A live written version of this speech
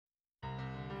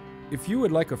If you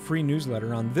would like a free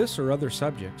newsletter on this or other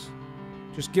subjects,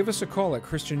 just give us a call at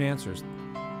Christian Answers.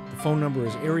 The phone number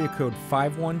is area code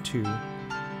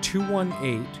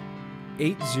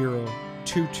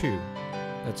 512-218-8022.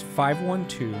 That's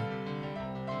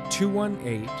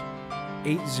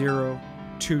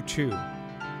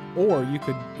 512-218-8022. Or you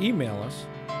could email us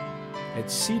at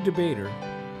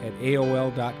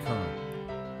cdebater@aol.com.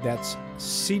 That's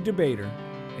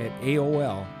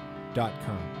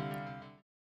cdebater@aol.com.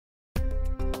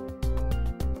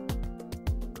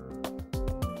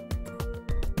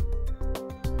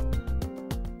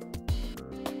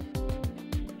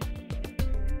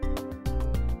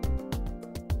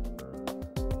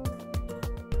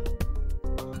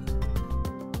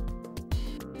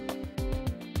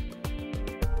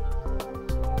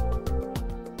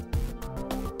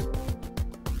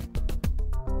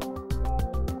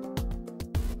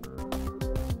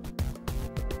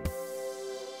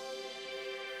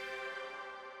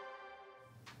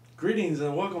 Greetings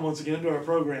and welcome once again to our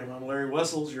program. I'm Larry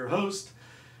Wessels, your host,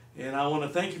 and I want to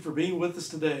thank you for being with us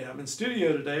today. I'm in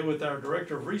studio today with our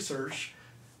Director of Research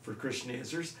for Christian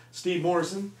Answers, Steve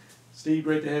Morrison. Steve,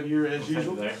 great to have you here as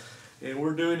usual. And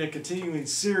we're doing a continuing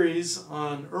series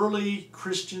on early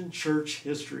Christian church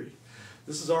history.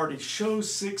 This is already show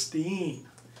 16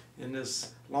 in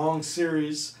this long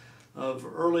series of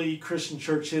early Christian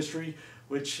church history,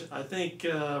 which I think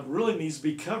really needs to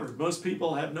be covered. Most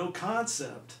people have no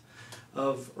concept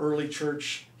of early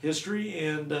church history,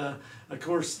 and of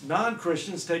course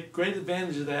non-Christians take great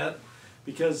advantage of that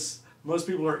because most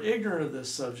people are ignorant of this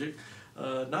subject.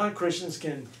 Non-Christians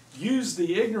can use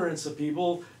the ignorance of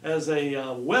people as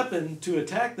a weapon to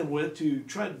attack them with, to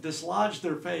try to dislodge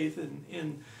their faith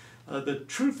in the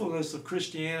truthfulness of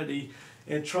Christianity,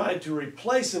 and try to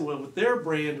replace it with their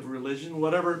brand of religion,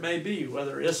 whatever it may be,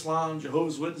 whether Islam,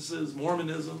 Jehovah's Witnesses,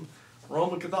 Mormonism,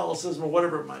 Roman Catholicism, or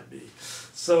whatever it might be.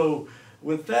 So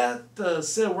with that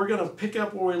said, we're going to pick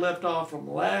up where we left off from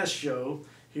last show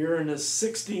here in this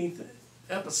 16th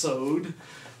episode.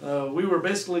 We were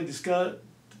basically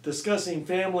discussing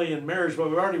family and marriage,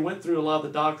 but we already went through a lot of the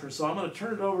doctrines, so I'm going to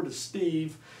turn it over to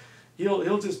Steve.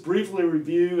 He'll just briefly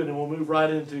review, and then we'll move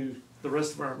right into the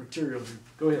rest of our material.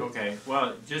 Go ahead. Okay,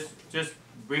 well, just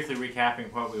briefly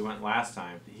recapping what we went last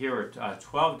time. Here are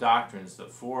 12 doctrines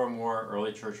that 4 or more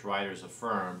early church writers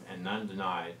affirmed and none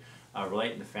denied,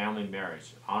 relating to family and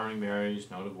marriage. Honoring marriage,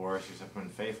 no divorce except for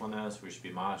unfaithfulness, we should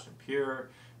be modest and pure,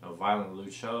 no violent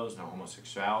lewd shows, no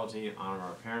homosexuality, honor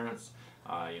our parents,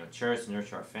 cherish and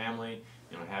nurture our family.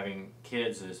 Having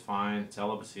kids is fine.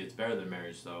 Celibacy is better than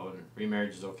marriage, though, and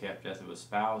remarriage is okay after death of a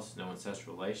spouse, no incestual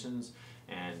relations,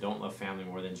 and don't love family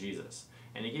more than Jesus.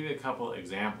 And to give you a couple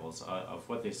examples of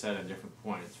what they said on different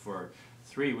points. For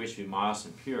 3, we should be modest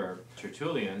and pure.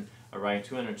 Tertullian, writing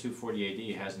 240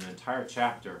 AD, has an entire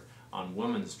chapter on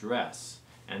women's dress.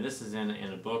 And this is in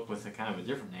a book with a kind of a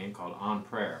different name called On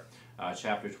Prayer,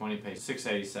 chapter 20, page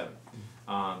 687.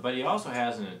 But he also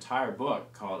has an entire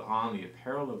book called On the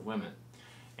Apparel of Women.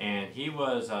 And he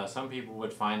was, some people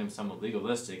would find him somewhat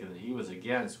legalistic, and that he was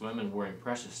against women wearing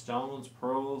precious stones,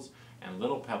 pearls, and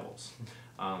little pebbles.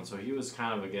 So he was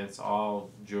kind of against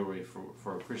all jewelry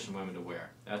for Christian women to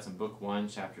wear. That's in Book 1,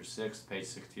 Chapter 6, page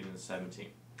 16 and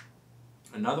 17.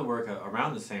 Another work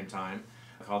around the same time,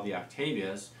 called the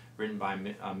Octavius, written by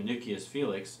Minucius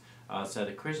Felix, said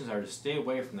that Christians are to stay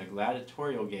away from the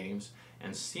gladiatorial games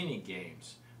and scenic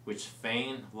games, which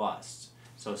feign lust.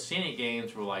 So scenic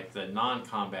games were like the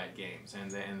non-combat games,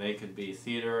 and they could be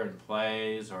theater and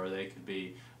plays, or they could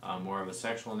be more of a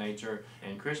sexual nature,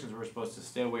 and Christians were supposed to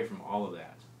stay away from all of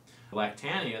that.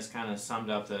 Lactantius kind of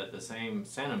summed up the same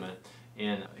sentiment,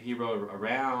 and he wrote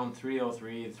around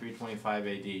 303 to 325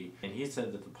 AD, and he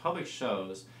said that the public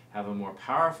shows have a more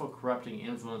powerful corrupting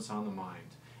influence on the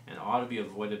mind and ought to be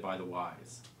avoided by the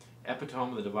wise.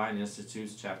 Epitome of the Divine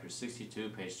Institutes, chapter 62,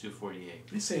 page 248.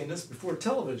 He's saying this before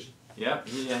television. Yep,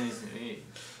 I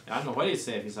don't know what he'd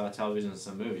say if he saw television in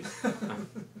some movies.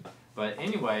 But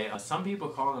anyway, some people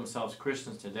calling themselves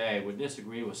Christians today would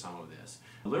disagree with some of this.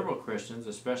 Liberal Christians,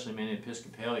 especially many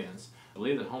Episcopalians,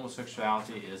 believe that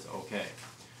homosexuality is okay.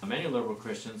 Many liberal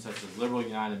Christians, such as liberal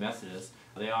United Methodists,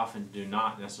 they often do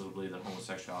not necessarily believe that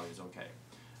homosexuality is okay.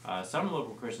 Some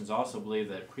liberal Christians also believe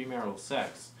that premarital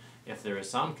sex, if there is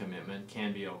some commitment,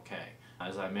 can be okay.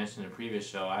 As I mentioned in a previous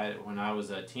show, when I was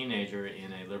a teenager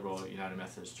in a liberal United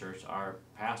Methodist church, our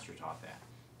pastor taught that.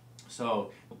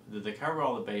 So they cover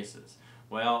all the bases.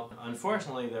 Well,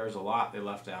 unfortunately, there's a lot they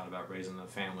left out about raising the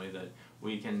family that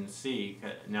we can see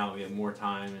now that we have more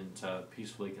time and to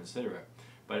peacefully consider it.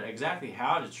 But exactly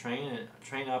how to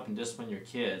train up and discipline your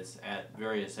kids at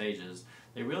various ages,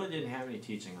 they really didn't have any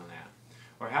teaching on that.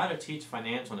 Or how to teach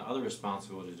financial and other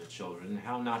responsibilities to children, and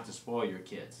how not to spoil your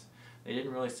kids. They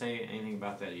didn't really say anything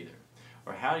about that either.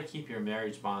 Or how to keep your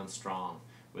marriage bond strong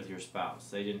with your spouse.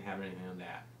 They didn't have anything on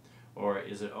that. Or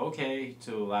is it okay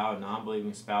to allow a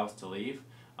non-believing spouse to leave?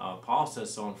 Paul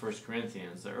says so in 1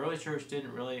 Corinthians. The early church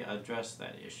didn't really address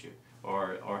that issue.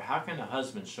 Or how can a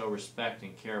husband show respect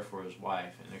and care for his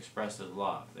wife and express his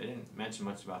love? They didn't mention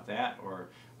much about that. Or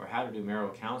how to do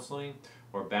marital counseling,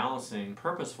 or balancing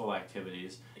purposeful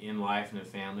activities in life and the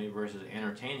family versus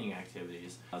entertaining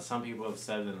activities. Some people have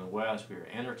said in the West, we are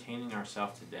entertaining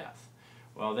ourselves to death.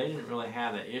 Well, they didn't really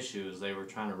have that issue as they were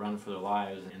trying to run for their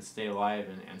lives and stay alive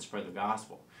and spread the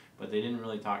gospel. But they didn't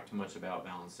really talk too much about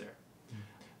balance there.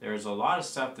 There's a lot of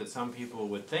stuff that some people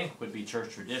would think would be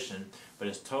church tradition, but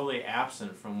it's totally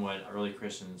absent from what early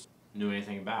Christians knew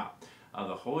anything about.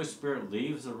 The Holy Spirit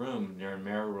leaves the room during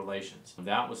marital relations.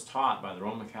 That was taught by the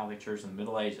Roman Catholic Church in the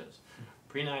Middle Ages.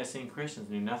 Pre-Nicene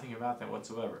Christians knew nothing about that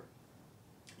whatsoever.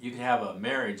 You could have a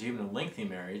marriage, even a lengthy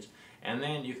marriage, and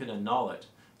then you could annul it.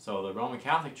 So the Roman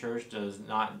Catholic Church does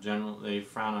not generally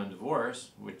frown on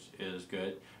divorce, which is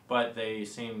good, but they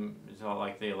seem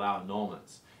like they allow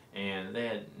annulments. And they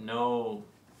had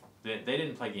they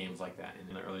didn't play games like that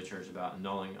in the early church about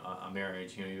annulling a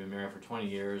marriage. You know, you've been married for 20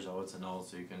 years, oh, it's annulled,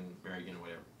 so you can marry again,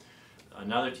 whatever.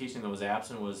 Another teaching that was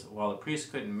absent was while the priests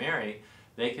couldn't marry,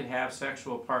 they could have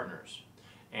sexual partners.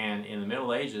 And in the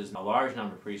Middle Ages, a large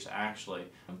number of priests actually,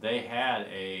 they had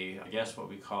I guess what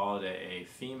we called a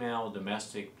female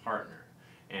domestic partner.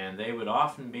 And they would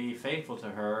often be faithful to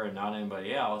her and not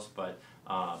anybody else, but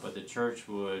the church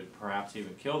would perhaps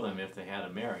even kill them if they had a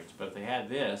marriage. But if they had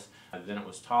this, then it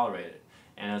was tolerated.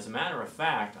 And as a matter of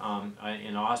fact,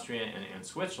 in Austria and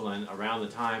Switzerland, around the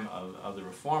time of the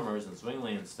Reformers and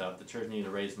Zwingli and stuff, the church needed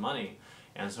to raise money.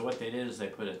 And so what they did is they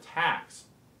put a tax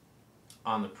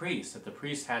on the priests that the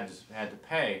priests had to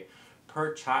pay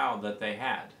per child that they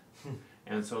had.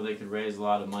 And so they could raise a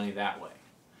lot of money that way.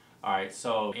 All right,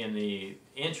 so in the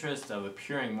interest of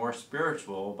appearing more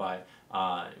spiritual by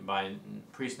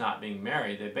priests not being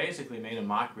married, they basically made a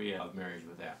mockery of marriage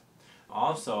with that.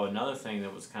 Also, another thing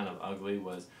that was kind of ugly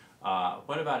was,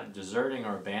 what about deserting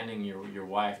or abandoning your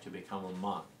wife to become a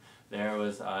monk? There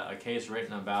was a case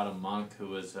written about a monk who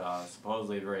was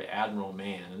supposedly a very admirable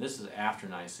man, and this is after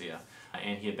Nicaea,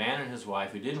 and he abandoned his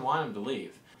wife, who didn't want him to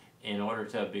leave, in order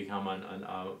to become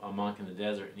a monk in the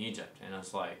desert in Egypt. And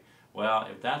it's like, well,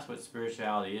 if that's what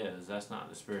spirituality is, that's not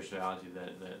the spirituality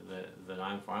that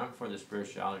I'm for. I'm for the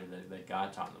spirituality that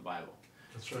God taught in the Bible.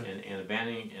 That's right. And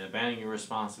abandoning your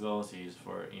responsibilities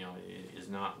is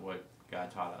not what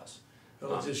God taught us.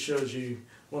 Well, it just shows you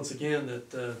once again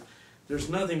that there's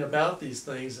nothing about these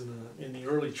things in the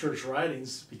early church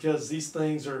writings, because these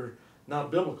things are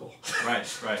not biblical. Right.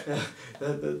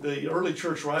 The early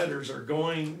church writers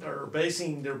are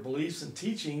basing their beliefs and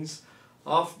teachings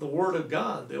off the Word of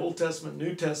God, the Old Testament,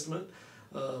 New Testament,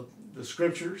 the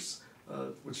Scriptures,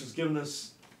 which is given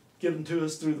to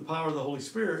us through the power of the Holy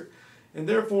Spirit. And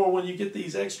therefore, when you get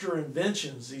these extra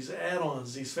inventions, these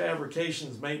add-ons, these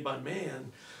fabrications made by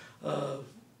man,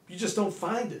 you just don't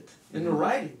find it in the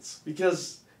writings,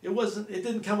 because it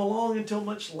didn't come along until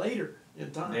much later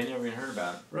in time. They never even heard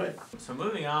about it. Right. So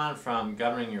moving on from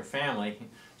governing your family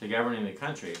to governing the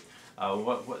country,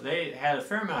 what they had a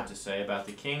fair amount to say about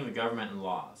the king, the government, and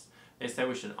laws. They said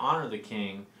we should honor the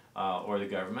king or the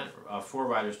government. Four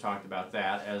writers talked about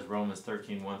that, as Romans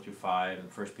 13:1-5 and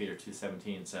 1 Peter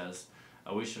 2:17 says.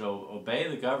 We should obey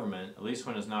the government, at least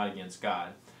when it's not against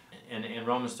God. And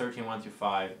Romans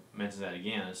 13:1-5 mentions that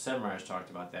again, as 7 writers talked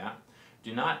about that.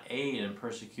 Do not aid in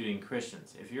persecuting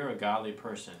Christians. If you're a godly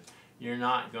person, you're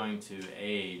not going to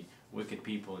aid wicked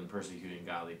people in persecuting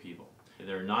godly people.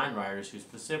 There are 9 writers who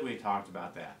specifically talked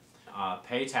about that.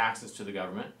 Pay taxes to the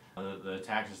government, the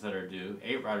taxes that are due.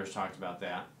 8 writers talked about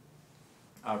that.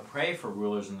 Pray for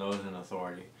rulers and those in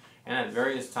authority. And at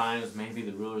various times, maybe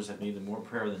the rulers have needed more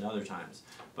prayer than other times.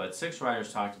 But 6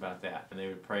 writers talked about that, and they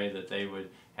would pray that they would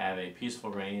have a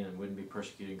peaceful reign and wouldn't be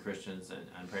persecuting Christians,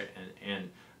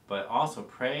 but also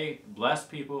pray, bless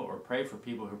people, or pray for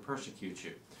people who persecute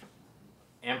you.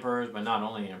 Emperors, but not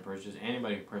only emperors, just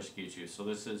anybody who persecutes you. So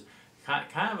this is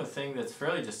kind of a thing that's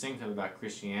fairly distinctive about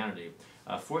Christianity.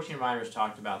 14 writers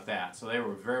talked about that, so they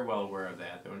were very well aware of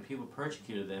that when people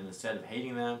persecuted them, instead of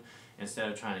hating them,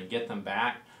 instead of trying to get them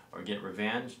back or get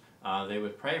revenge, they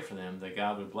would pray for them, that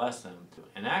God would bless them.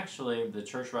 And actually, the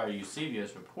church writer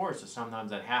Eusebius reports that sometimes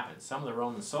that happened. Some of the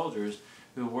Roman soldiers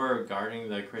who were guarding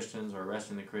the Christians or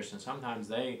arresting the Christians, sometimes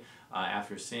they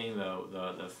after seeing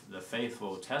the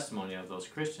faithful testimony of those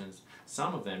Christians,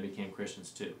 some of them became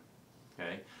Christians too.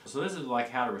 Okay, so this is like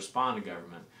how to respond to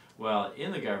government. Well,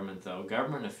 in the government though,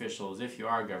 government officials, if you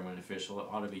are a government official, it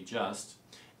ought to be just.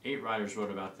 8 writers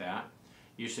wrote about that.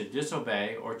 You should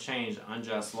disobey or change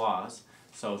unjust laws.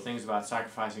 So things about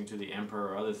sacrificing to the emperor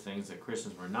or other things that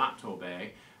Christians were not to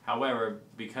obey. However,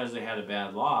 because they had a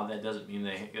bad law, that doesn't mean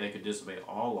they could disobey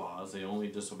all laws. They only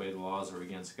disobey the laws that are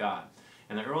against God.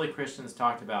 And the early Christians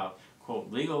talked about,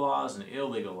 quote, legal laws and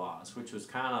illegal laws, which was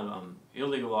kind of,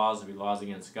 illegal laws would be laws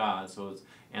against God,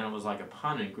 and it was like a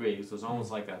pun in Greek, so it was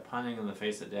almost like a punning in the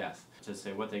face of death, to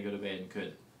say what they could obey and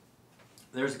couldn't.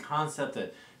 There's a concept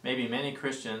that maybe many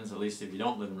Christians, at least if you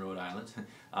don't live in Rhode Island,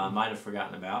 might have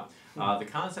forgotten about, the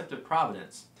concept of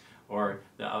providence, or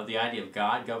the idea of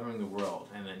God governing the world,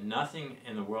 and that nothing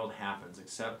in the world happens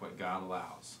except what God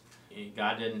allows.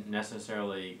 God didn't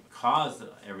necessarily cause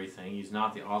everything. He's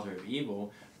not the author of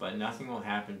evil, but nothing will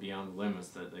happen beyond the limits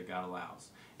that God allows.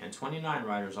 And 29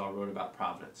 writers all wrote about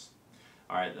providence.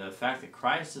 All right, the fact that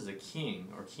Christ is a king,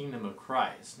 or kingdom of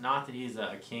Christ, not that he's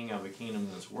a king of a kingdom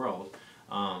in this world,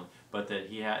 but that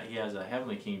he has a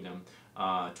heavenly kingdom.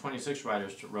 26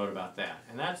 writers wrote about that,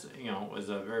 and that's, was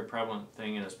a very prevalent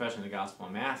thing, and especially in the Gospel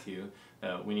of Matthew,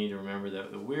 that we need to remember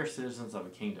that we're citizens of a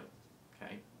kingdom.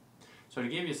 Okay. So to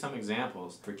give you some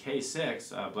examples, for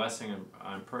K6, blessing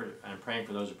and praying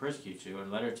for those who persecute you,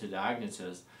 in letter to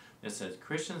Diognetus, it says,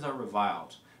 Christians are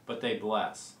reviled, but they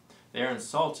bless. They are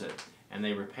insulted, and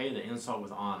they repay the insult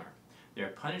with honor. They are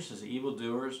punished as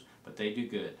evildoers, but they do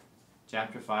good.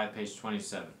 Chapter 5, page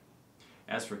 27.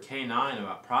 As for K9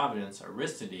 about providence,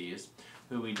 Aristides,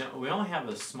 who we only have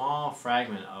a small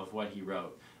fragment of what he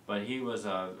wrote, but he was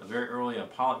a very early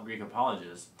Greek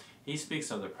apologist. He speaks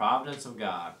of the providence of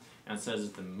God, and says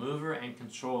that the mover and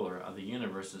controller of the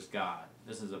universe is God.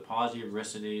 This is Apology of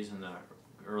Aristides in the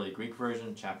early Greek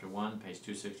version, chapter 1, page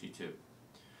 262.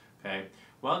 Okay,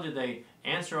 well, did they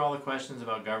answer all the questions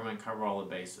about government, cover all the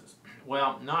bases?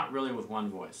 Well, not really with one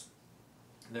voice.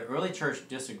 The early church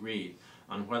disagreed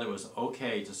on whether it was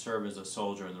okay to serve as a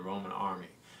soldier in the Roman army.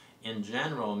 In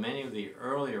general, many of the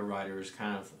earlier writers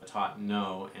kind of taught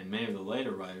no, and many of the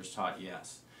later writers taught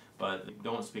yes, but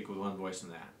don't speak with one voice in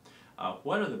that.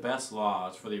 What are the best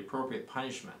laws for the appropriate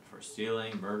punishment for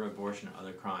stealing, murder, abortion, and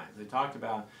other crimes? They talked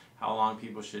about how long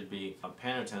people should be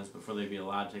penitents before they'd be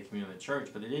allowed to take communion in the church,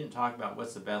 but they didn't talk about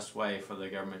what's the best way for the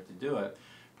government to do it,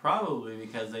 probably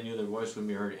because they knew their voice wouldn't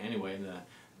be heard anyway,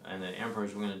 and the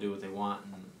emperors were going to do what they want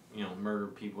and murder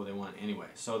people they want anyway.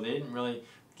 So they didn't really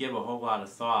give a whole lot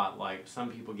of thought, like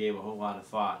some people gave a whole lot of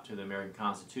thought to the American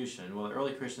Constitution. Well, the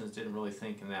early Christians didn't really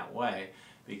think in that way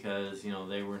because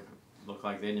they looked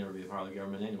like they'd never be a part of the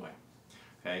government anyway.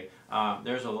 Okay,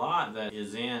 there's a lot that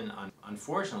is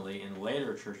unfortunately, in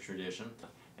later church tradition,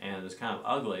 and it's kind of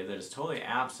ugly, that is totally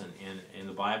absent in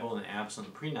the Bible and absent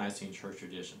in pre-Nicene church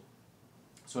tradition.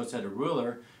 So it said a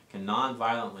ruler can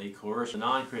non-violently coerce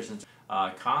non-Christians.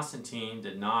 Constantine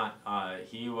did not,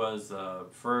 he was the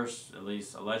first, at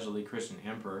least allegedly, Christian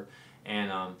emperor,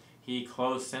 and he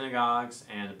closed synagogues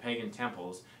and pagan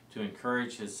temples to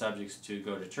encourage his subjects to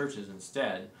go to churches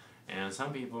instead. And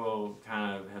some people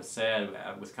kind of have said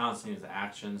with Constantine's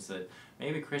actions that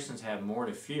maybe Christians have more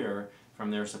to fear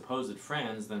from their supposed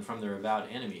friends than from their avowed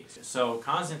enemies. So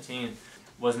Constantine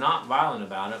was not violent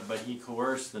about it, but he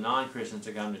coerced the non-Christians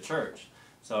to come to church.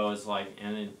 So it's like,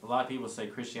 and a lot of people say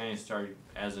Christianity started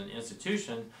as an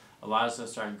institution. A lot of stuff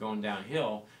started going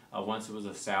downhill once it was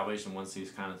established and once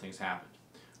these kind of things happened.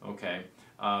 Okay,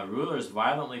 rulers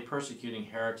violently persecuting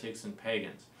heretics and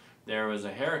pagans. There was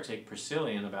a heretic,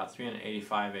 Priscillian, about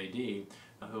 385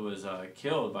 AD, who was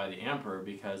killed by the emperor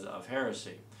because of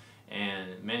heresy.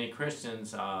 And many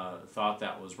Christians thought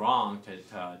that was wrong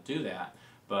to do that,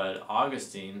 but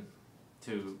Augustine,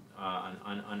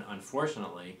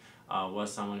 unfortunately,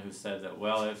 was someone who said that,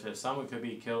 well, if someone could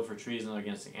be killed for treason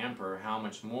against the emperor, how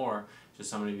much more should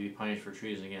somebody be punished for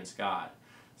treason against God?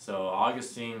 So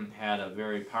Augustine had a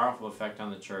very powerful effect on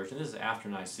the church, and this is after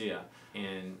Nicaea,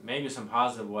 in maybe some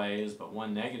positive ways, but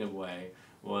one negative way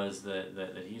was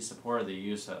that he supported the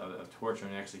use of torture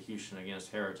and execution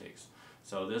against heretics.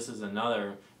 So this is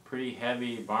another pretty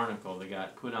heavy barnacle that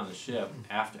got put on the ship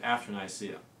after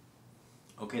Nicaea.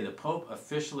 Okay, the Pope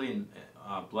officially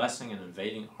blessing an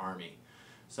invading army.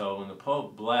 So when the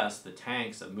Pope blessed the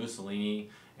tanks of Mussolini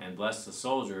and blessed the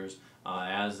soldiers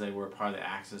as they were part of the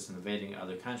Axis invading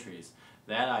other countries,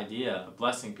 that idea of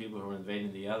blessing people who were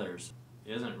invading the others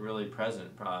isn't really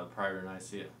present prior to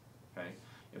Nicaea. Okay?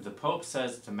 If the Pope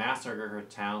says to massacre a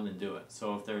town, then do it.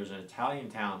 So if there's an Italian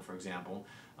town, for example,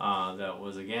 that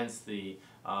was against the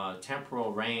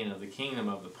temporal reign of the kingdom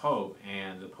of the Pope,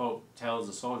 and the Pope tells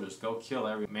the soldiers, go kill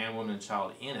every man, woman, and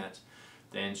child in it,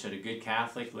 then should a good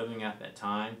Catholic living at that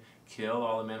time kill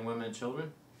all the men, women, and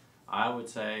children? I would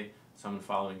say someone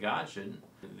following God shouldn't.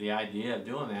 The idea of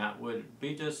doing that would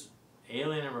be just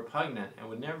alien and repugnant and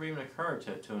would never even occur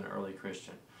to an early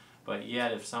Christian. But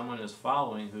yet, if someone is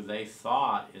following who they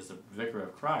thought is the vicar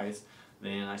of Christ,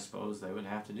 then I suppose they would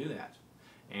have to do that.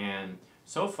 And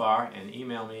so far, and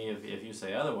email me if you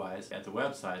say otherwise, at the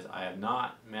website, I have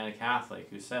not met a Catholic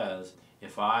who says,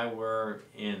 if I were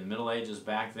in the Middle Ages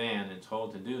back then and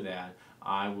told to do that,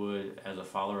 I would, as a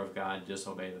follower of God,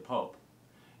 disobey the Pope.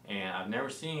 And I've never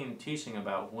seen teaching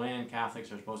about when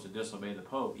Catholics are supposed to disobey the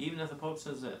Pope, even if the Pope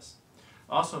says this.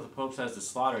 Also, if the Pope says to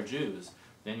slaughter Jews,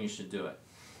 then you should do it.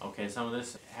 Okay, some of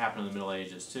this happened in the Middle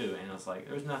Ages too, and it's like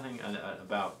there's nothing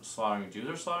about slaughtering Jews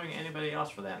or slaughtering anybody else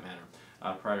for that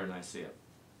matter prior to Nicaea.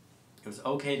 It was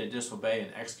okay to disobey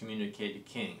an excommunicated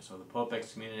king. So the Pope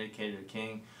excommunicated a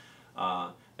king.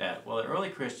 The early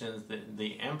Christians,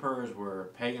 the emperors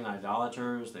were pagan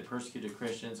idolaters, they persecuted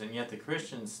Christians, and yet the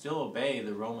Christians still obey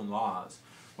the Roman laws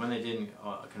when they didn't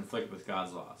conflict with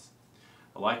God's laws.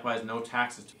 Likewise, no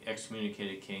taxes to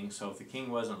excommunicated king, so if the king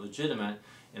wasn't legitimate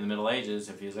in the Middle Ages,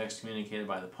 if he was excommunicated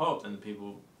by the Pope, then the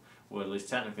people would at least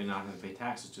technically not have to pay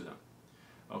taxes to them.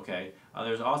 Okay,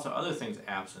 there's also other things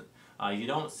absent. You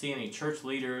don't see any church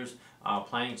leaders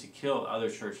planning to kill other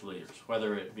church leaders,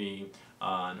 whether it be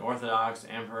an Orthodox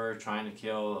emperor trying to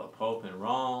kill a pope in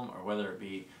Rome, or whether it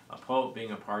be a pope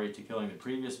being a party to killing the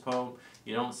previous pope.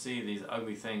 You don't see these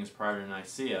ugly things prior to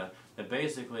Nicaea that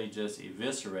basically just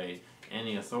eviscerate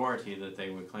any authority that they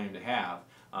would claim to have,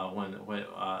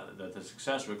 that the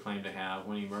successor would claim to have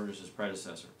when he murders his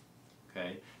predecessor.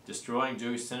 Okay, destroying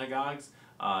Jewish synagogues.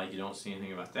 You don't see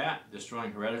anything about that.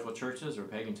 Destroying heretical churches or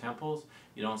pagan temples,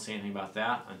 you don't see anything about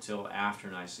that until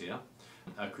after Nicaea.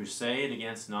 A crusade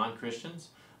against non-Christians,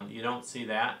 you don't see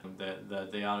that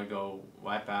they ought to go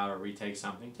wipe out or retake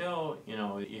something till,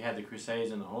 you had the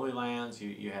crusades in the Holy Lands,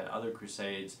 you had other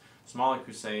crusades, smaller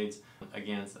crusades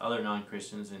against other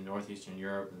non-Christians in northeastern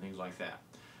Europe and things like that.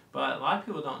 But a lot of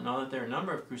people don't know that there are a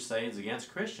number of crusades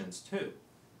against Christians too.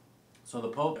 So the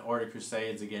Pope ordered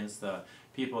crusades against the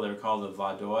people that are called the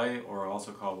Vaudois, or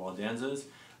also called Waldenses.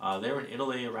 They were in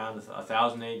Italy around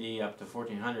 1000 AD up to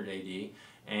 1400 AD,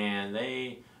 and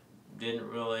they didn't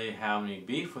really have any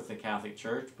beef with the Catholic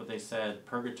Church, but they said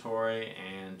purgatory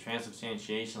and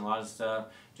transubstantiation, a lot of stuff,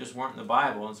 just weren't in the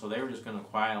Bible, and so they were just going to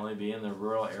quietly be in the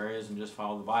rural areas and just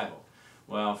follow the Bible.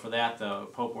 Well, for that, the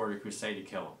Pope ordered a crusade to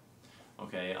kill them.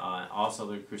 Okay, also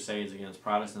the crusades against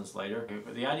Protestants later.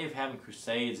 But the idea of having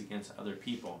crusades against other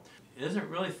people isn't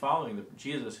really following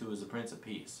Jesus, who is the Prince of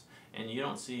Peace. And you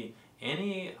don't see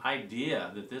any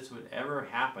idea that this would ever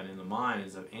happen in the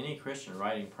minds of any Christian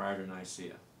writing prior to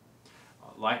Nicaea.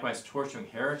 Likewise, torturing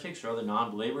heretics or other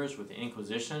non-believers with the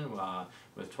Inquisition,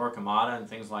 with Torquemada and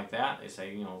things like that. They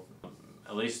say,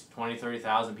 at least 20,000,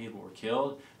 30,000 people were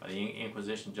killed by the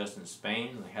Inquisition just in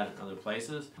Spain. They had it in other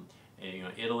places,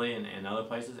 Italy and other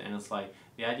places. And it's like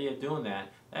the idea of doing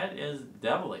that is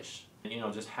devilish.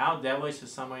 Just how devilish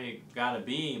has somebody got to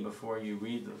be before you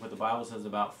read what the Bible says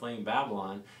about fleeing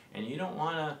Babylon, and you don't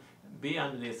want to be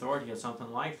under the authority of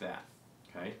something like that.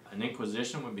 Okay, an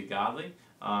inquisition would be godly.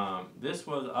 This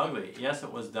was ugly. Yes,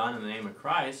 it was done in the name of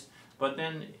Christ, but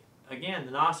then again,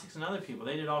 the Gnostics and other people,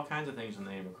 they did all kinds of things in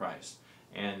the name of Christ,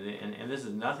 and this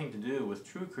has nothing to do with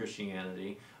true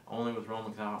Christianity, only with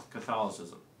Roman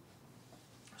Catholicism.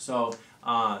 So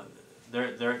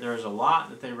there's a lot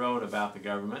that they wrote about the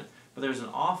government. But there's an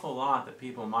awful lot that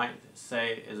people might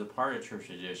say is a part of church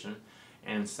tradition,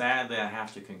 and sadly I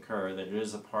have to concur that it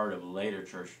is a part of later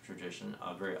church tradition,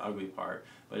 a very ugly part,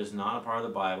 but it's not a part of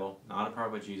the Bible, not a part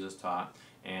of what Jesus taught,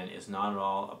 and it's not at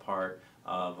all a part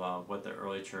of what the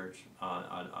early church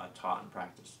taught and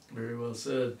practiced. Very well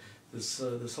said. This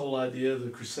whole idea of the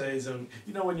Crusades, and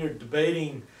when you're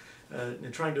debating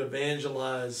and trying to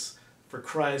evangelize for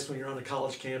Christ, when you're on a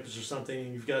college campus or something,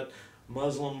 and you've got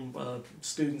Muslim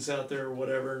students out there or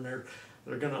whatever, and they're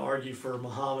going to argue for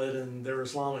Muhammad and their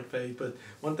Islamic faith, but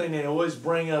one thing they always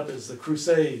bring up is the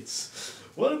Crusades.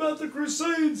 What about the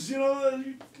Crusades?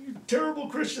 You terrible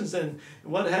Christians. And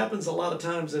what happens a lot of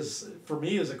times is, for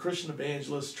me as a Christian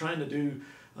evangelist, trying to do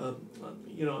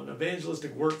an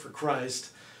evangelistic work for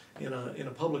Christ in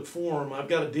a public forum, I've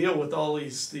got to deal with all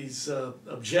these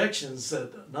objections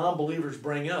that non-believers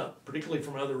bring up, particularly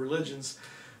from other religions,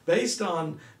 based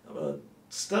on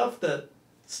stuff that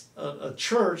a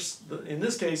church, in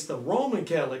this case the Roman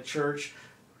Catholic Church,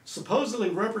 supposedly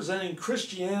representing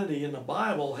Christianity in the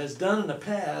Bible, has done in the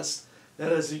past,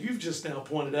 that, as you've just now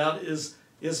pointed out, is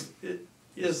is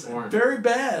foreign. very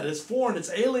bad. It's foreign.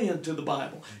 It's alien to the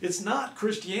Bible. It's not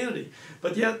Christianity.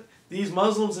 But yet these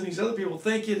Muslims and these other people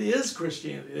think it is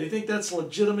Christianity. They think that's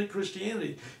legitimate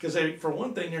Christianity because for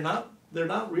one thing, they're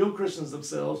not real Christians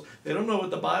themselves. They don't know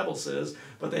what the Bible says,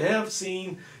 but they have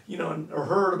seen, or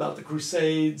heard about the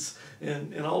Crusades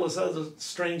and all this other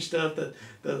strange stuff that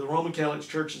the Roman Catholic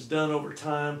Church has done over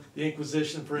time, the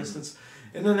Inquisition, for instance.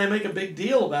 And then they make a big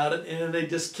deal about it, and they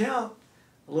discount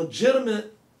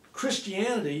legitimate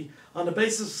Christianity on the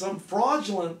basis of some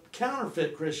fraudulent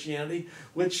counterfeit Christianity,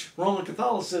 which Roman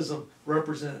Catholicism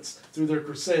represents through their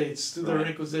Crusades, through their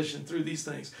Inquisition, through these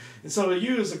things. And so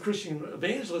you as a Christian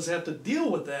evangelist have to deal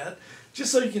with that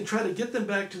just so you can try to get them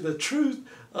back to the truth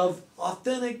of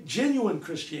authentic, genuine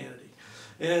Christianity.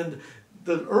 And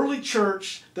the early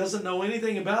church doesn't know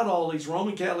anything about all these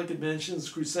Roman Catholic conventions,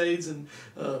 crusades, and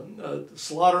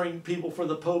slaughtering people for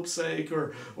the Pope's sake,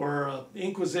 or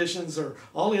inquisitions, or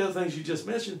all the other things you just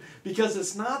mentioned, because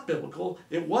it's not biblical.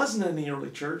 It wasn't in the early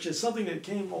church. It's something that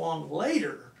came along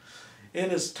later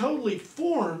and is totally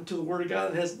foreign to the Word of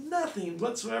God and has nothing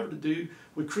whatsoever to do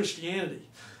with Christianity.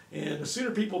 And the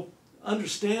sooner people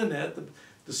understand that,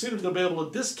 the sooner they'll be able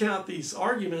to discount these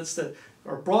arguments that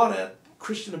are brought at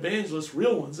Christian evangelists,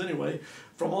 real ones anyway,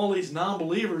 from all these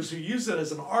non-believers who use that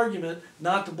as an argument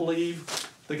not to believe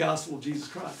the gospel of Jesus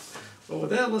Christ. But with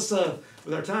that, let's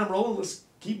with our time rolling, let's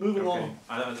keep moving along.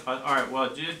 All right.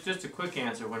 Well, just a quick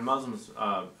answer. When Muslims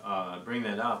bring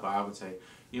that up, I would say,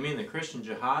 you mean the Christian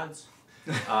jihads?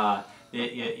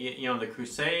 The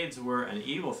Crusades were an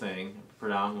evil thing,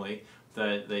 predominantly.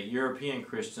 The European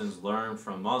Christians learned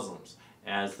from Muslims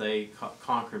as they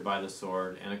conquered by the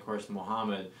sword, and of course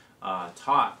Muhammad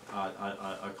taught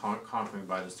conquering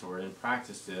by the sword and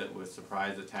practiced it with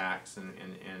surprise attacks and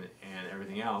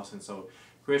everything else. And so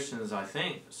Christians, I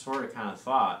think, sort of kind of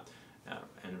thought,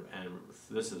 and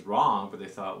this is wrong, but they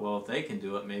thought, well, if they can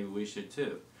do it, maybe we should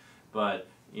too. But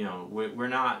we're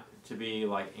not to be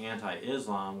like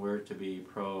anti-Islam, we're to be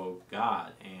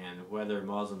pro-God. And whether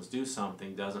Muslims do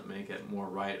something doesn't make it more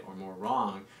right or more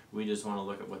wrong. We just want to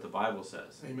look at what the Bible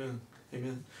says. Amen.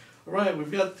 Amen. All right,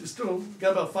 we've still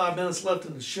got about 5 minutes left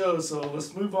in the show, so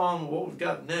let's move on to what we've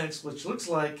got next, which looks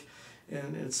like,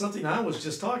 and it's something I was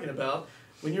just talking about,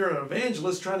 when you're an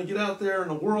evangelist trying to get out there in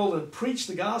the world and preach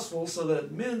the gospel so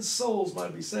that men's souls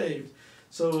might be saved.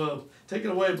 So take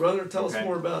it away, brother. Tell us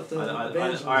more about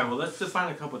evangelism. All right, well, let's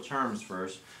define a couple of terms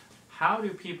first. How do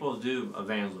people do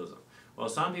evangelism? Well,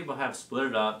 some people have split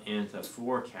it up into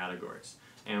 4 categories.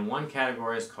 And one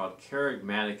category is called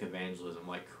charismatic evangelism,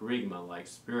 like charisma, like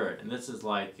spirit. And this is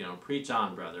like, preach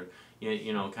on, brother.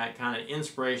 Kind of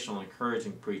inspirational,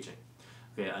 encouraging preaching.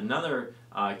 Okay, another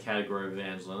category of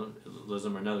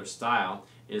evangelism, or another style,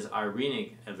 is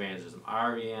Irenic evangelism,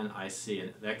 R-E-N-I-C,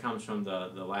 and that comes from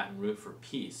the Latin root for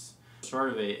peace. Sort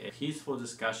of a peaceful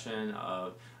discussion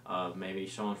of maybe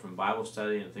showing from Bible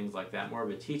study and things like that, more of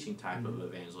a teaching type of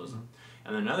evangelism.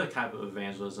 And another type of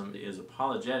evangelism is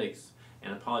apologetics,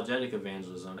 and apologetic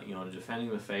evangelism, defending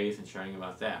the faith and sharing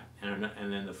about that.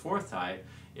 And then the 4th type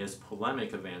is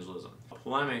polemic evangelism.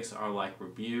 Polemics are like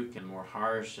rebuke and more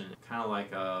harsh and kind of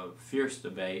like a fierce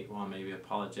debate, while maybe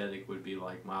apologetic would be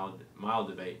like mild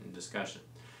debate and discussion.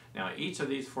 Now, each of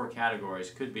these 4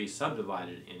 categories could be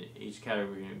subdivided. In each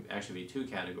category can actually be 2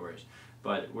 categories,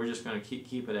 but we're just going to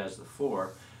keep it as the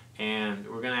 4. And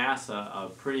we're going to ask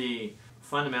a pretty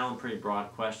fundamental and pretty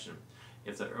broad question.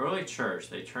 If the early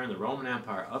church, they turned the Roman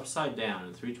Empire upside down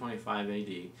in 325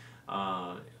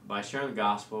 AD by sharing the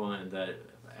gospel, and that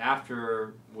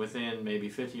within maybe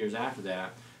 50 years after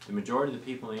that, the majority of the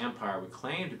people in the empire would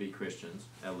claim to be Christians,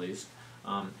 at least,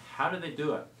 how did they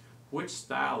do it? Which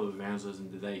style of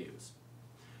evangelism did they use?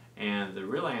 And the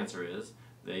real answer is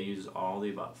they use all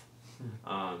the above.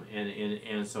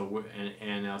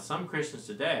 And now some Christians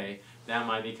today, that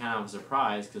might be kind of a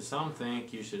surprise, because some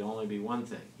think you should only be one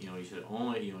thing.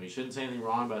 You shouldn't say anything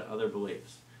wrong about other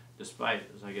beliefs, despite,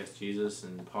 I guess, Jesus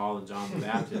and Paul and John the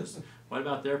Baptist. What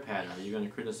about their pattern? Are you going to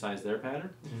criticize their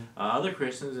pattern? Other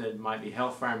Christians, it might be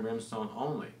hellfire and brimstone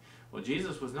only. Well,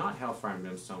 Jesus was not hellfire and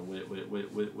brimstone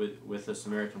with the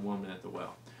Samaritan woman at the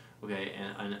well. Okay,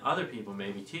 and other people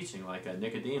may be teaching, like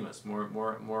Nicodemus, more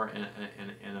in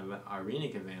an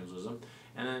Irenic evangelism,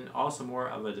 and then also more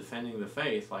of a defending the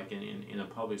faith, like in a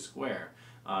public square.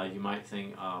 You might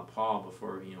think Paul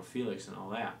before Felix and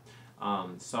all that.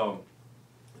 So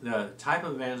the type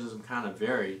of evangelism kind of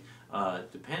varied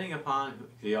depending upon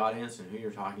the audience and who you're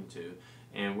talking to.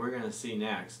 And we're going to see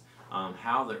next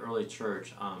how the early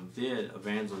church did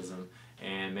evangelism,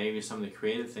 and maybe some of the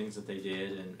creative things that they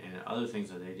did and other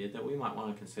things that they did that we might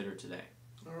want to consider today.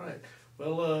 All right.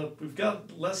 Well, we've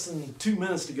got less than 2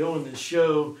 minutes to go in this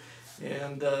show,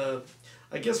 and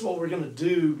I guess what we're going to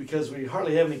do, because we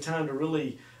hardly have any time to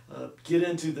really get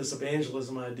into this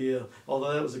evangelism idea,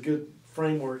 although that was a good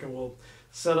framework, and we'll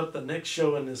set up the next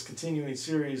show in this continuing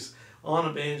series on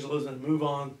evangelism and move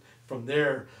on from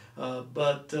there.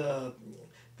 But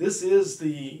this is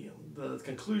the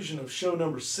conclusion of show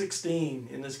number 16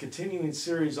 in this continuing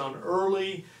series on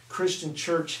early Christian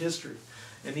church history,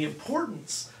 and the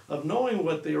importance of knowing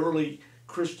what the early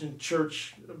Christian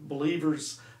church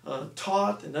believers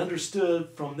taught and understood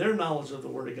from their knowledge of the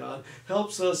Word of God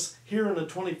helps us here in the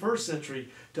 21st century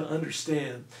to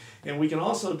understand. And we can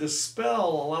also dispel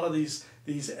a lot of these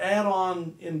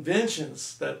add-on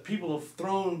inventions that people have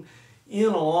thrown in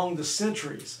along the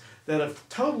centuries that have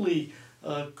totally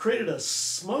created a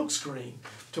smokescreen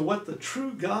to what the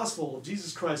true gospel of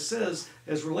Jesus Christ says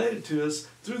as related to us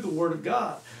through the Word of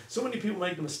God. So many people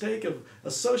make the mistake of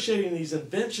associating these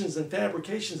inventions and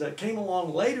fabrications that came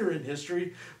along later in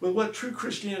history with what true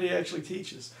Christianity actually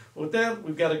teaches. Well, with that,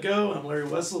 we've got to go. I'm Larry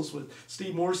Wessels with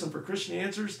Steve Morrison for Christian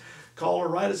Answers. Call or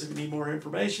write us if you need more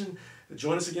information.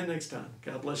 Join us again next time.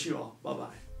 God bless you all. Bye-bye.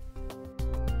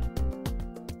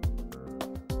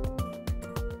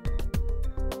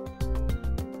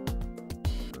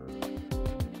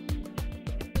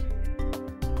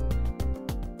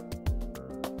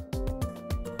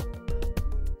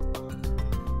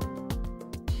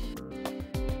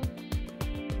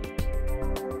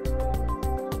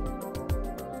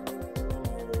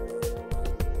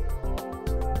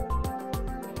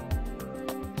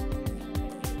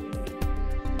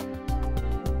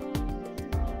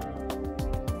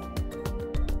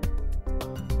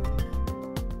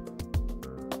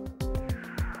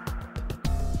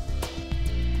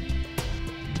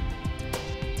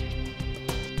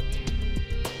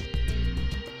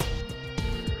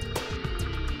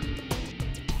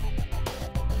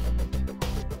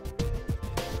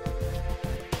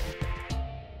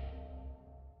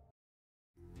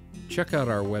 Check out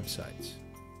our websites.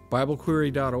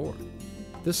 BibleQuery.org.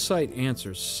 This site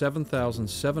answers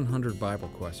 7,700 Bible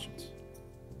questions.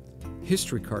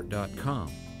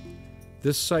 HistoryCart.com.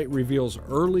 This site reveals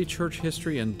early church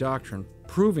history and doctrine,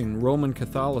 proving Roman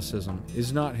Catholicism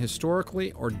is not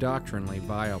historically or doctrinally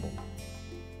viable.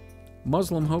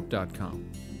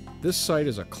 MuslimHope.com. This site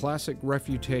is a classic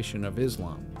refutation of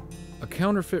Islam, a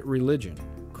counterfeit religion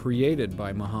created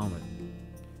by Muhammad.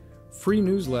 Free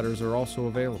newsletters are also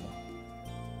available.